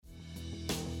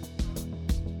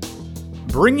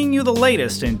Bringing you the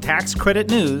latest in tax credit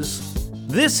news,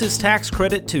 this is Tax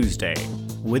Credit Tuesday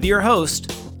with your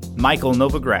host, Michael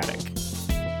Novogradac.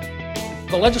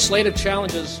 The legislative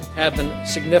challenges have been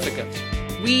significant.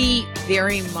 We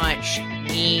very much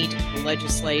need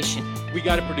legislation. We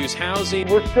got to produce housing.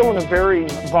 We're still in a very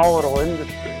volatile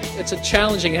industry. It's a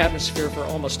challenging atmosphere for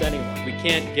almost anyone. We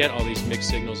can't get all these mixed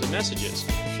signals and messages.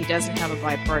 If he doesn't have a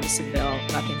bipartisan bill,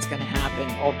 nothing's going to happen.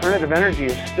 Alternative energy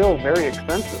is still very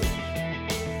expensive.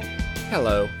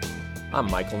 Hello,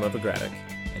 I'm Michael Novogradac,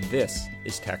 and this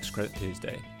is Tax Credit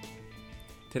Tuesday.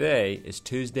 Today is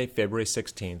Tuesday, February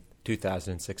 16th,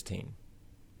 2016.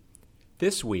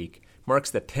 This week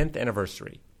marks the 10th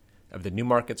anniversary of the New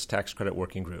Markets Tax Credit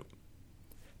Working Group.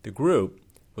 The group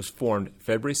was formed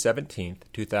February 17th,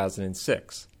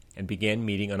 2006, and began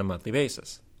meeting on a monthly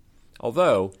basis.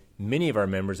 Although many of our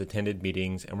members attended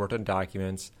meetings and worked on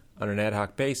documents on an ad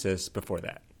hoc basis before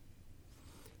that.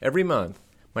 Every month,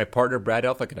 my partner Brad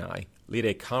Elphick and I lead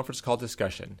a conference call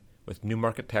discussion with New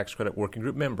Market Tax Credit Working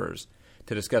Group members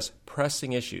to discuss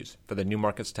pressing issues for the New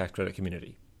Markets Tax Credit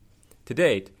community. To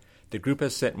date, the group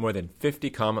has sent more than 50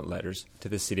 comment letters to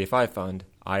the CDFI Fund,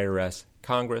 IRS,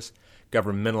 Congress,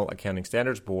 Governmental Accounting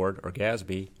Standards Board, or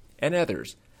GASB, and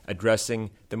others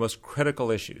addressing the most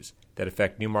critical issues that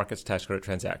affect New Markets Tax Credit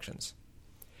transactions.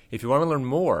 If you want to learn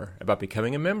more about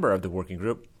becoming a member of the working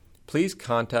group, please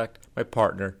contact my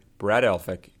partner Brad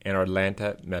Elphick in our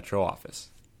Atlanta Metro office.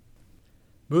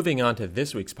 Moving on to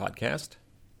this week's podcast,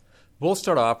 we'll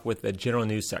start off with the general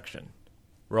news section,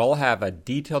 where I'll have a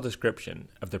detailed description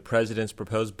of the President's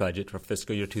proposed budget for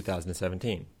fiscal year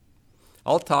 2017.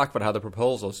 I'll talk about how the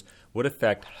proposals would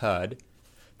affect HUD,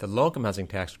 the Low-Income Housing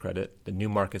Tax Credit, the New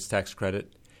Markets Tax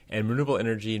Credit, and Renewable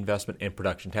Energy Investment and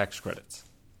Production Tax Credits.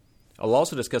 I'll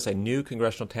also discuss a new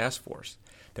congressional task force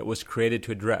that was created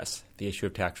to address the issue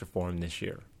of tax reform this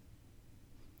year.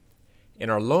 In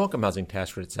our Low-Income Housing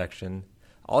Tax Credit section,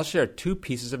 I'll share two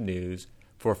pieces of news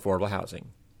for affordable housing.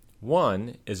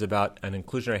 One is about an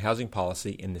inclusionary housing policy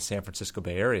in the San Francisco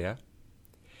Bay Area,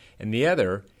 and the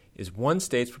other is one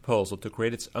state's proposal to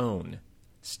create its own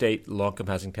state low-income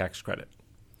housing tax credit.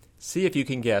 See if you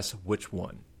can guess which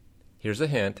one. Here's a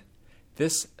hint.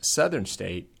 This southern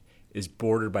state is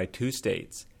bordered by two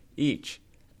states, each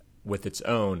with its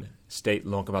own state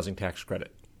low-income housing tax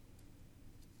credit.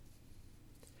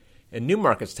 In New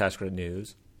Markets Tax Credit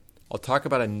news, I'll talk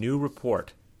about a new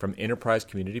report from Enterprise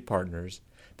Community Partners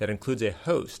that includes a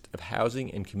host of housing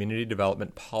and community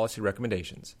development policy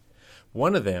recommendations,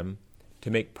 one of them to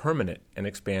make permanent and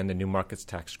expand the New Markets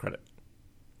Tax Credit.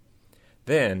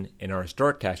 Then, in our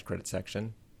Historic Tax Credit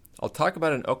section, I'll talk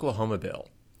about an Oklahoma bill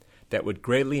that would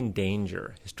greatly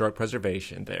endanger historic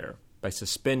preservation there by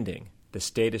suspending the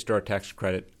state historic tax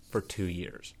credit for 2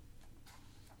 years.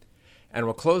 And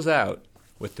we'll close out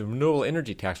with the Renewable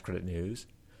Energy Tax Credit news,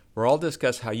 where I'll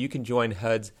discuss how you can join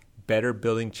HUD's Better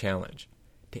Building Challenge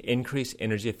to increase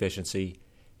energy efficiency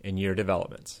in your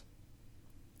developments.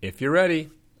 If you're ready,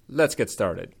 let's get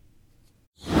started.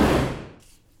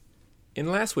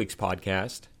 In last week's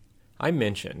podcast, I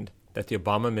mentioned that the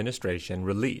Obama administration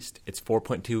released its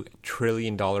 $4.2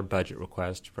 trillion budget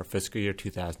request for fiscal year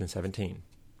 2017.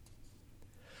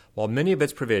 While many of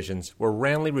its provisions were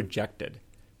roundly rejected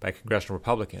by congressional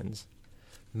Republicans,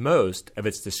 most of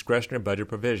its discretionary budget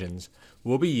provisions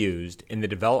will be used in the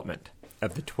development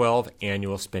of the 12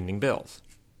 annual spending bills.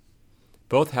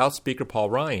 Both House Speaker Paul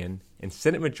Ryan and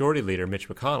Senate Majority Leader Mitch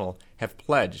McConnell have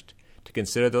pledged to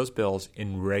consider those bills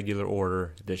in regular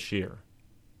order this year.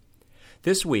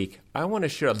 This week, I want to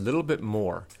share a little bit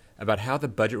more about how the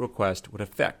budget request would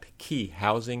affect key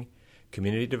housing,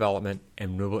 community development,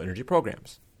 and renewable energy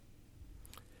programs.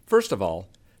 First of all,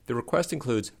 the request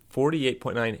includes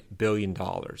 $48.9 billion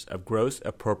of gross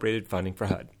appropriated funding for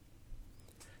HUD.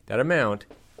 That amount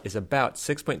is about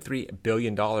 $6.3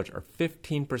 billion, or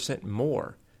 15%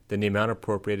 more than the amount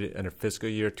appropriated under fiscal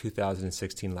year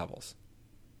 2016 levels.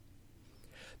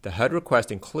 The HUD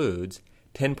request includes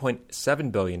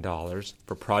 $10.7 billion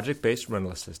for project-based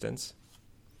rental assistance,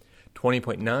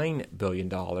 $20.9 billion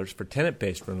for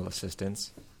tenant-based rental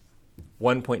assistance,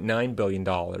 $1.9 billion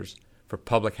for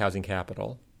public housing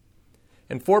capital,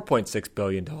 and $4.6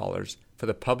 billion for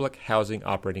the Public Housing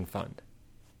Operating Fund.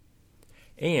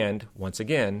 And, once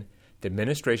again, the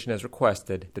administration has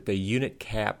requested that the unit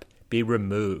cap be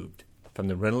removed from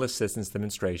the Rental Assistance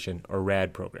Demonstration, or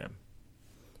RAD program.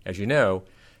 As you know,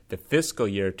 the fiscal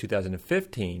year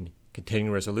 2015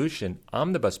 Continuing Resolution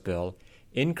Omnibus Bill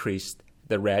increased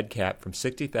the RAD cap from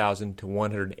 60,000 to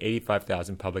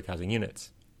 185,000 public housing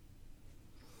units.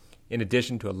 In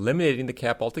addition to eliminating the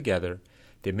cap altogether,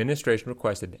 the administration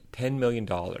requested $10 million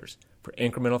for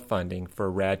incremental funding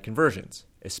for RAD conversions,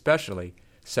 especially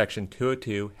Section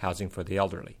 202 Housing for the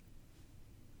Elderly.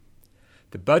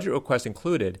 The budget request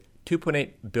included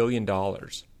 $2.8 billion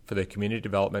for the Community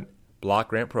Development Block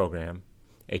Grant Program,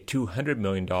 a $200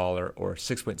 million or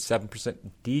 6.7%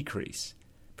 decrease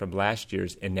from last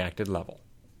year's enacted level.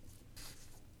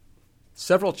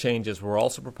 Several changes were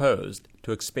also proposed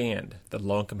to expand the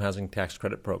low-income housing tax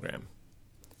credit program.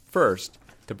 First,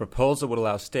 the proposal would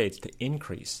allow states to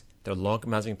increase their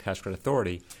low-income housing tax credit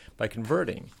authority by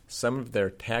converting some of their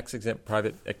tax-exempt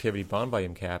private activity bond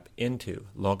volume cap into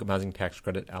low-income housing tax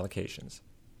credit allocations.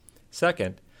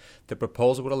 Second, the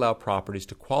proposal would allow properties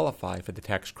to qualify for the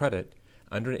tax credit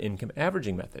under an income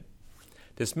averaging method.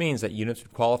 This means that units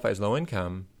would qualify as low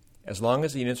income as long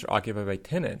as the units are occupied by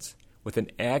tenants with an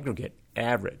aggregate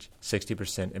average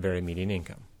 60% of area median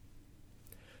income.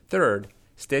 Third,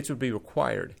 states would be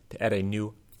required to add a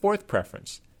new fourth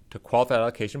preference to qualified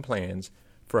allocation plans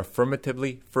for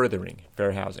affirmatively furthering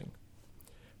fair housing.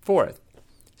 Fourth,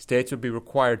 states would be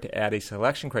required to add a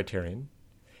selection criterion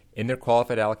in their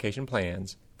qualified allocation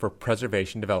plans for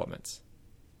preservation developments.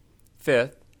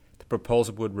 Fifth, the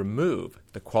proposal would remove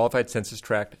the qualified census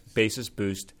tract basis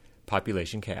boost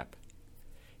population cap.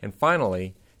 And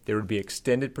finally, there would be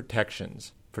extended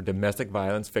protections for domestic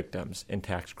violence victims in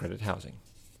tax credit housing.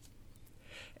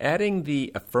 Adding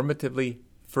the affirmatively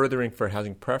furthering fair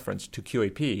housing preference to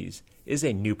QAPs is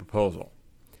a new proposal.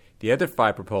 The other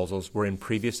 5 proposals were in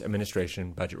previous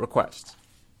administration budget requests.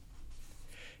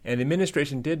 And the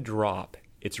administration did drop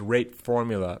its rate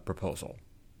formula proposal.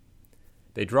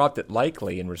 They dropped it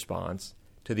likely in response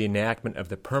to the enactment of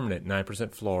the permanent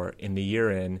 9% floor in the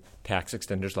year-end tax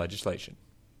extenders legislation.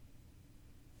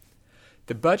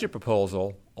 The budget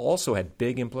proposal also had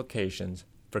big implications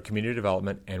for community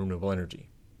development and renewable energy.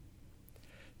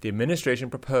 The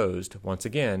administration proposed, once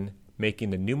again,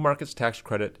 making the new markets tax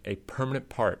credit a permanent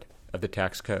part of the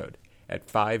tax code at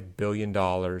 $5 billion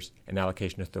in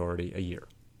allocation authority a year.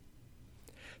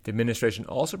 The administration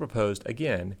also proposed,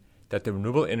 again, that the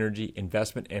renewable energy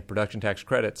investment and production tax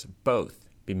credits both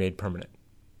be made permanent.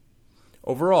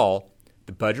 Overall,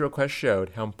 the budget request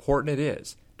showed how important it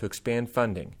is to expand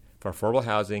funding for affordable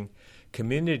housing,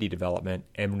 community development,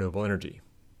 and renewable energy.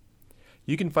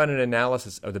 You can find an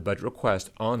analysis of the budget request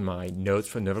on my Notes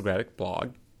from Novogradac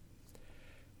blog.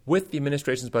 With the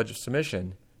administration's budget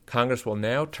submission, Congress will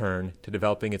now turn to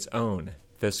developing its own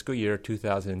fiscal year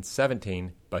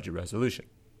 2017 budget resolution.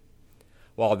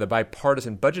 While the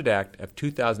Bipartisan Budget Act of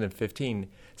 2015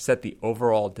 set the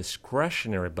overall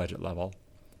discretionary budget level,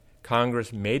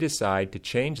 Congress may decide to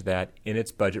change that in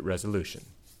its budget resolution.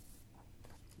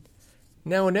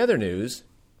 Now, in other news,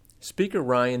 Speaker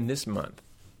Ryan this month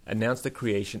announced the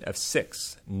creation of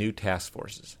 6 new task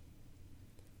forces.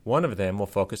 One of them will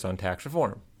focus on tax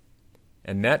reform.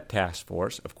 And that task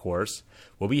force, of course,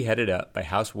 will be headed up by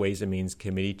House Ways and Means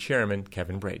Committee Chairman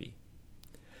Kevin Brady.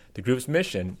 The group's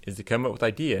mission is to come up with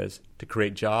ideas to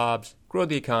create jobs, grow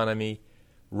the economy,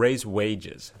 raise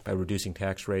wages by reducing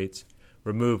tax rates,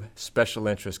 remove special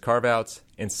interest carve-outs,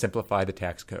 and simplify the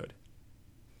tax code.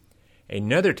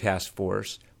 Another task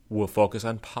force will focus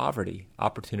on poverty,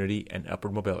 opportunity, and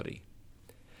upward mobility.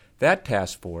 That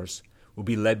task force will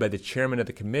be led by the chairman of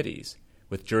the committees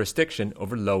with jurisdiction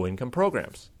over low-income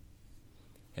programs.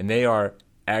 And they are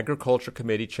Agriculture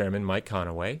Committee Chairman Mike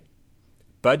Conaway,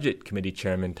 Budget Committee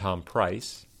Chairman Tom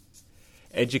Price,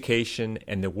 Education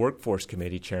and the Workforce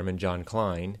Committee Chairman John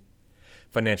Klein,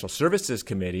 Financial Services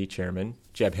Committee Chairman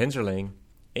Jeb Hensarling,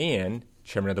 and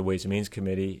Chairman of the Ways and Means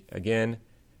Committee, again,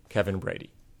 Kevin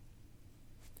Brady.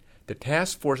 The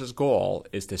task force's goal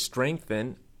is to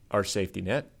strengthen our safety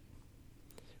net,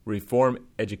 reform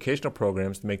educational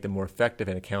programs to make them more effective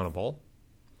and accountable,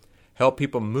 help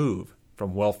people move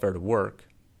from welfare to work,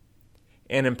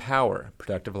 and empower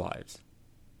productive lives.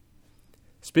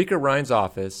 Speaker Ryan's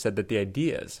office said that the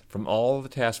ideas from all of the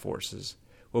task forces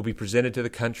will be presented to the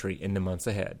country in the months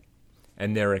ahead,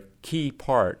 and they're a key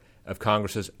part of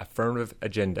Congress's affirmative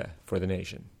agenda for the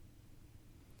nation.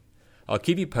 I'll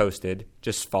keep you posted.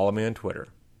 Just follow me on Twitter.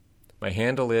 My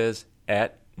handle is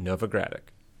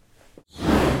 @Novogradac.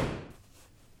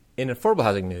 In affordable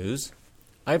housing news,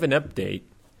 I have an update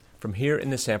from here in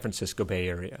the San Francisco Bay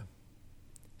Area.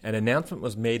 An announcement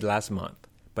was made last month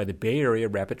by the Bay Area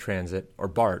Rapid Transit, or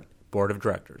BART, Board of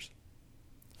Directors.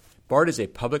 BART is a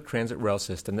public transit rail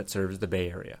system that serves the Bay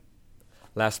Area.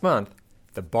 Last month,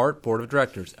 the BART Board of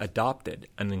Directors adopted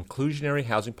an inclusionary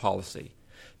housing policy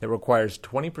that requires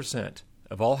 20%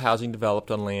 of all housing developed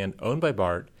on land owned by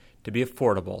BART to be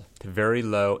affordable to very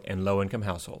low and low-income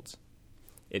households.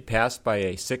 It passed by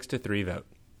a 6-3 vote.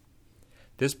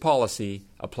 This policy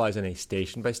applies on a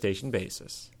station-by-station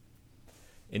basis.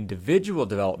 Individual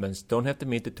developments don't have to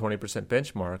meet the 20%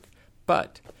 benchmark,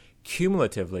 but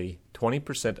cumulatively,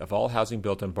 20% of all housing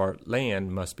built on BART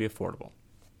land must be affordable.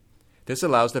 This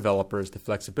allows developers the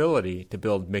flexibility to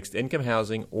build mixed-income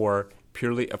housing or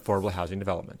purely affordable housing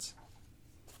developments.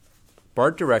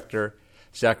 BART Director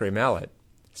Zachary Mallet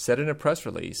said in a press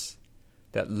release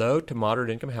that low to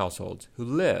moderate-income households who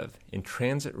live in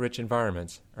transit-rich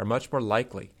environments are much more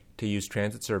likely to use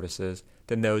transit services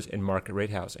than those in market-rate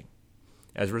housing.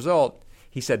 As a result,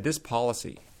 he said this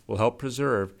policy will help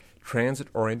preserve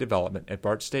transit-oriented development at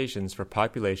BART stations for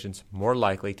populations more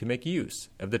likely to make use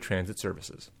of the transit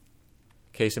services.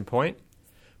 Case in point,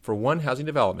 for one housing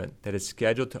development that is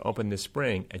scheduled to open this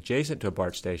spring adjacent to a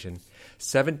BART station,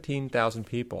 17,000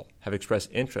 people have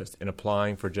expressed interest in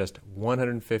applying for just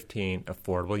 115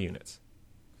 affordable units.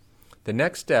 The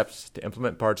next steps to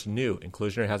implement BART's new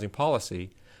inclusionary housing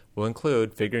policy will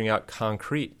include figuring out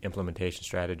concrete implementation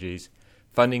strategies,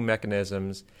 funding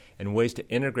mechanisms, and ways to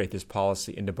integrate this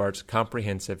policy into BART's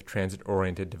comprehensive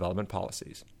transit-oriented development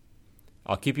policies.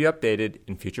 I'll keep you updated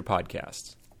in future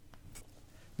podcasts.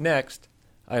 Next,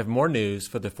 I have more news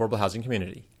for the affordable housing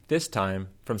community, this time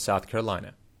from South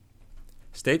Carolina.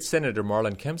 State Senator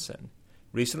Marlin Kempson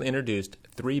recently introduced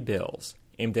 3 bills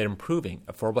aimed at improving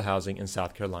affordable housing in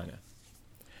South Carolina.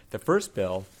 The first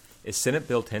bill is Senate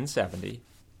Bill 1070,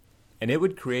 and it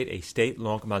would create a state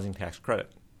low-income housing tax credit.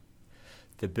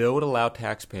 The bill would allow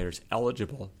taxpayers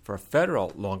eligible for a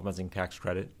federal low-income housing tax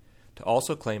credit to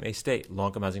also claim a state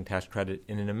low-income housing tax credit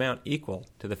in an amount equal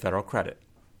to the federal credit.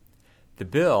 The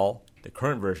bill, the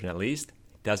current version at least,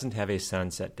 doesn't have a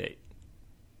sunset date.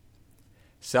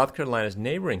 South Carolina's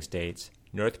neighboring states,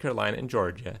 North Carolina and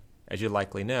Georgia, as you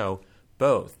likely know,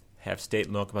 both have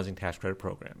state low-income housing tax credit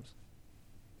programs.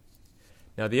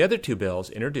 Now, the other 2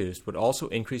 bills introduced would also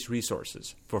increase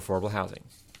resources for affordable housing.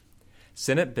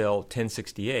 Senate Bill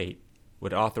 1068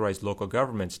 would authorize local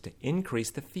governments to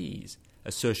increase the fees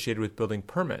associated with building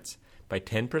permits by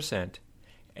 10%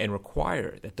 and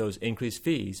require that those increased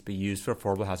fees be used for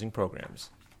affordable housing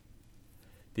programs.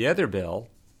 The other bill,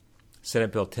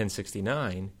 Senate Bill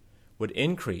 1069, would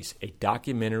increase a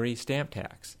documentary stamp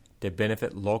tax to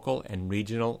benefit local and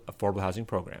regional affordable housing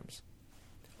programs.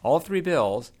 All 3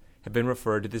 bills have been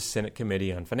referred to the Senate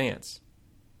Committee on Finance.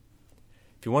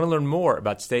 If you want to learn more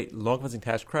about state low-income housing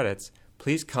tax credits,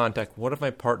 please contact one of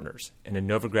my partners in a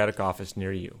Novogradac office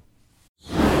near you.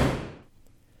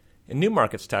 In New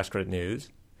Markets Tax Credit news,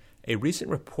 a recent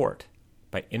report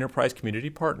by Enterprise Community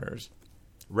Partners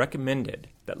recommended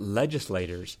that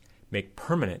legislators make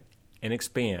permanent and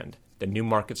expand the New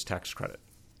Markets Tax Credit.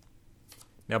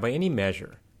 Now, by any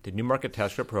measure, the New Market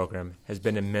Tax Credit program has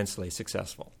been immensely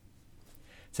successful.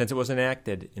 Since it was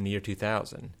enacted in the year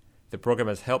 2000, the program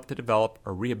has helped to develop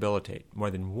or rehabilitate more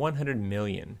than 100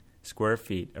 million square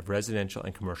feet of residential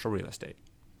and commercial real estate.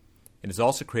 It has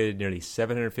also created nearly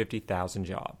 750,000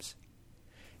 jobs.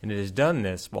 And it has done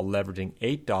this while leveraging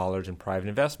 $8 in private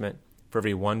investment for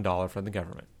every $1 from the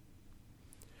government.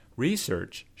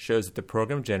 Research shows that the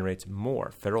program generates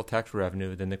more federal tax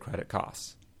revenue than the credit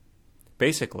costs.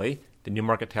 Basically, the New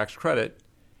Market Tax Credit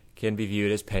can be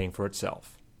viewed as paying for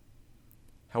itself.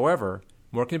 However,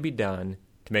 more can be done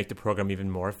to make the program even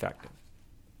more effective.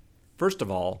 First of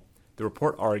all, the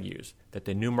report argues that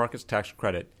the New Markets Tax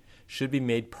Credit should be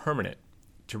made permanent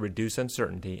to reduce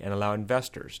uncertainty and allow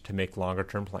investors to make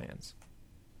longer-term plans.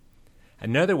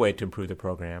 Another way to improve the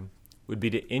program would be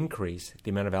to increase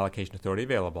the amount of allocation authority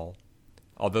available,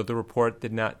 although the report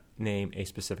did not name a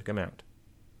specific amount.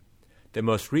 The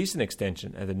most recent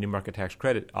extension of the New Market Tax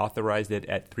Credit authorized it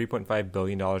at $3.5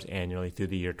 billion annually through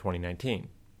the year 2019.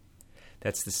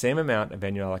 That's the same amount of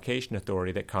annual allocation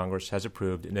authority that Congress has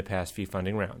approved in the past few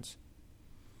funding rounds.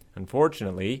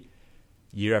 Unfortunately,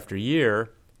 year after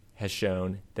year has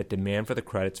shown that demand for the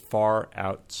credits far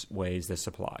outweighs the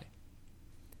supply.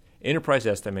 Enterprise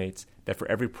estimates that for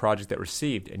every project that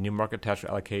received a New Market Tax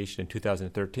allocation in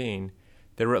 2013,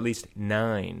 there were at least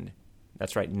 9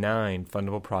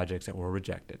 fundable projects that were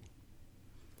rejected.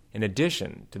 In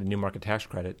addition to the New Market Tax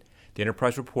Credit, the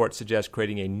Enterprise report suggests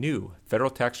creating a new federal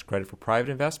tax credit for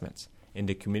private investments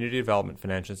into community development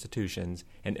financial institutions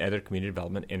and other community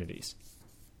development entities.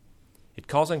 It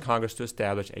calls on Congress to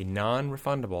establish a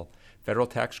non-refundable federal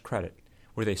tax credit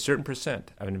with a certain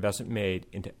percent of an investment made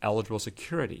into eligible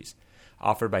securities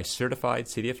offered by certified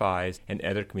CDFIs and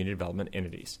other community development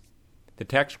entities. The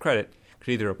tax credit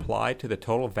could either apply to the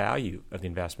total value of the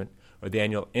investment or the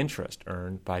annual interest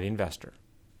earned by the investor.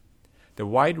 The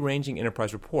wide-ranging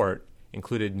Enterprise report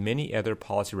included many other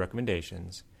policy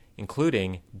recommendations,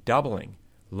 including doubling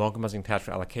low-income housing tax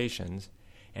credit allocations,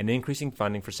 and increasing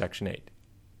funding for Section 8.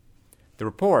 The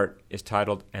report is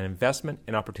titled An Investment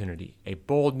and Opportunity, a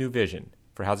Bold New Vision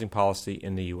for Housing Policy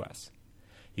in the U.S.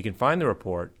 You can find the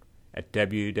report at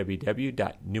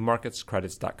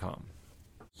www.newmarketscredits.com.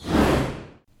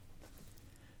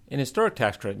 In historic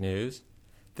tax credit news,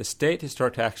 the state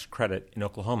historic tax credit in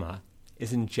Oklahoma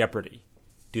is in jeopardy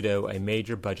due to a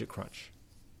major budget crunch.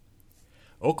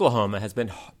 Oklahoma has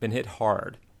been hit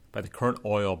hard by the current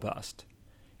oil bust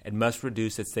and must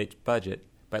reduce its state's budget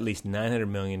by at least $900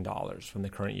 million from the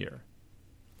current year.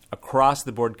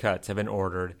 Across-the-board cuts have been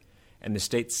ordered, and the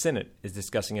state Senate is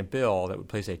discussing a bill that would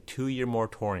place a 2-year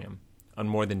moratorium on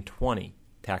more than 20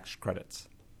 tax credits.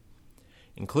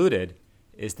 Included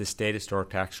is the state historic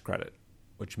tax credit,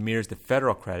 which mirrors the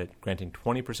federal credit granting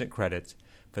 20% credits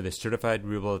for the certified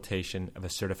rehabilitation of a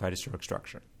certified historic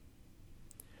structure.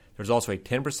 There's also a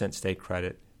 10% state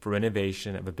credit for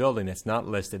renovation of a building that's not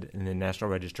listed in the National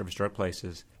Register of Historic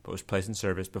Places but was placed in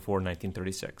service before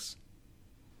 1936.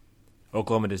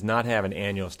 Oklahoma does not have an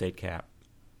annual state cap.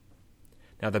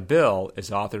 Now, the bill is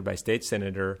authored by State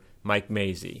Senator Mike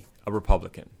Mazzei, a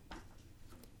Republican,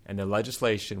 and the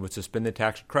legislation would suspend the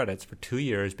tax credits for 2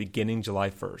 years beginning July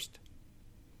 1st.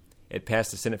 It passed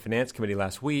the Senate Finance Committee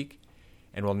last week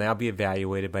and will now be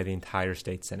evaluated by the entire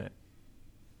state Senate.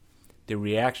 The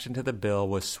reaction to the bill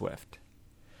was swift.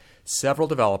 Several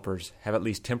developers have at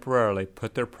least temporarily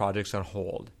put their projects on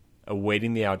hold,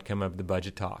 awaiting the outcome of the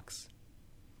budget talks.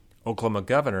 Oklahoma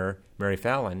Governor Mary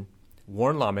Fallin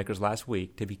warned lawmakers last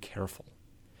week to be careful.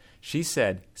 She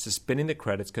said suspending the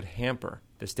credits could hamper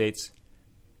the state's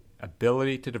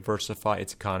ability to diversify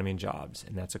its economy and jobs,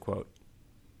 and that's a quote.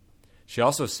 She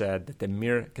also said that the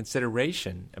mere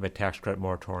consideration of a tax credit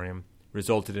moratorium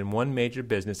resulted in one major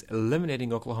business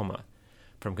eliminating Oklahoma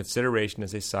from consideration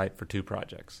as a site for 2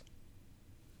 projects.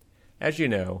 As you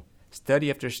know, study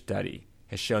after study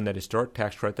has shown that historic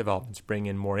tax credit developments bring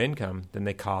in more income than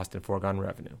they cost in foregone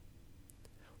revenue.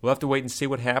 We'll have to wait and see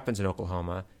what happens in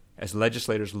Oklahoma as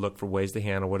legislators look for ways to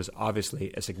handle what is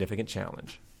obviously a significant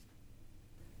challenge.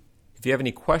 If you have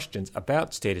any questions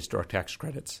about state historic tax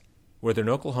credits, whether in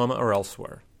Oklahoma or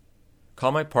elsewhere,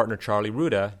 call my partner Charlie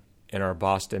Ruda in our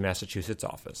Boston, Massachusetts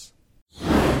office.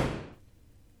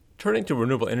 Turning to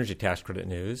renewable energy tax credit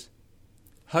news,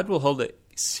 HUD will hold a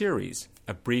series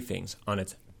of briefings on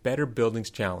its Better Buildings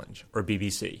Challenge, or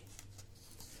BBC.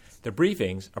 The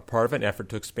briefings are part of an effort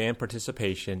to expand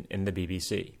participation in the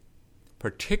BBC,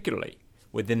 particularly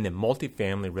within the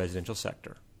multifamily residential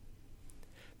sector.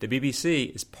 The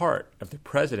BBC is part of the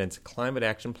President's Climate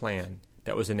Action Plan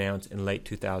that was announced in late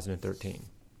 2013.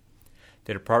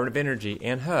 The Department of Energy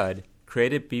and HUD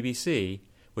created BBC,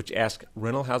 which asks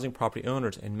rental housing property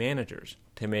owners and managers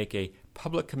to make a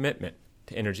public commitment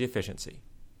to energy efficiency.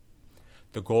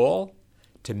 The goal?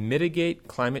 To mitigate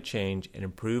climate change and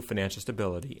improve financial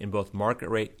stability in both market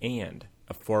rate and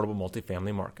affordable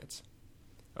multifamily markets.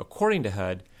 According to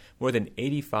HUD, more than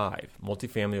 85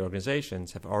 multifamily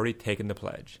organizations have already taken the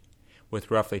pledge, with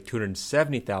roughly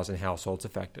 270,000 households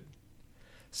affected.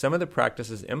 Some of the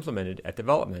practices implemented at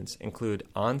developments include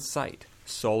on-site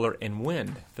solar and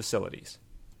wind facilities.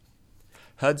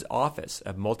 HUD's Office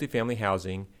of Multifamily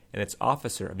Housing and its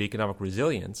Officer of Economic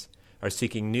Resilience are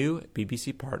seeking new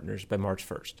BBC partners by March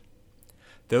 1st.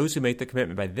 Those who make the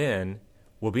commitment by then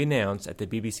will be announced at the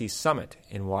BBC Summit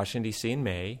in Washington, D.C. in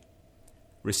May,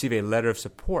 receive a letter of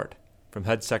support from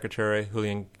HUD Secretary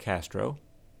Julian Castro,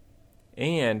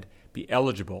 and be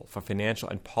eligible for financial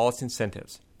and policy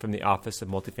incentives from the Office of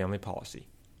Multifamily Policy.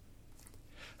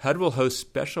 HUD will host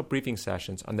special briefing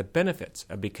sessions on the benefits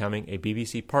of becoming a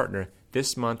BBC partner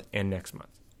this month and next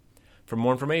month. For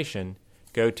more information,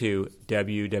 go to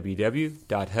www.hud.gov.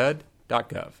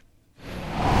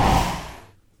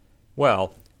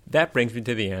 Well, that brings me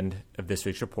to the end of this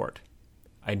week's report.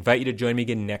 I invite you to join me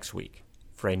again next week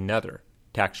for another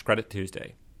Tax Credit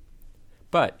Tuesday.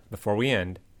 But before we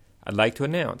end, I'd like to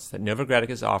announce that Novogradac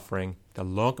is offering the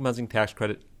Low-Income Housing Tax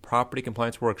Credit Property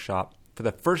Compliance Workshop for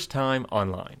the first time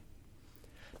online.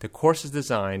 The course is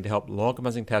designed to help low-income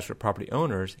housing tax credit property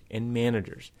owners and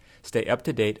managers stay up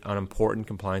to date on important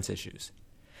compliance issues.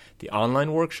 The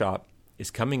online workshop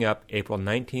is coming up April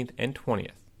 19th and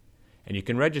 20th, and you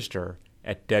can register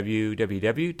at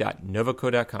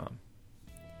www.novoco.com.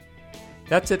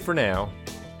 That's it for now.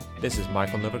 This is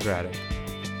Michael Novogradac.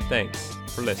 Thanks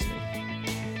for listening.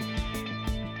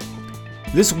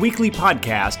 This weekly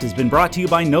podcast has been brought to you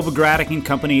by Novogradac &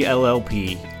 Company,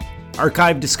 LLP.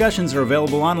 Archived discussions are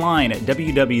available online at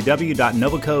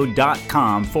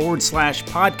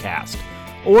www.novoco.com/podcast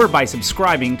or by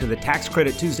subscribing to the Tax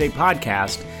Credit Tuesday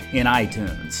podcast in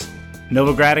iTunes.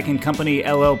 Novogradac & Company,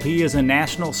 LLP is a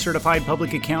national certified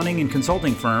public accounting and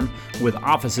consulting firm with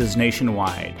offices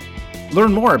nationwide.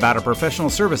 Learn more about our professional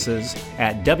services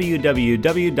at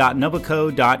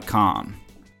www.novaco.com.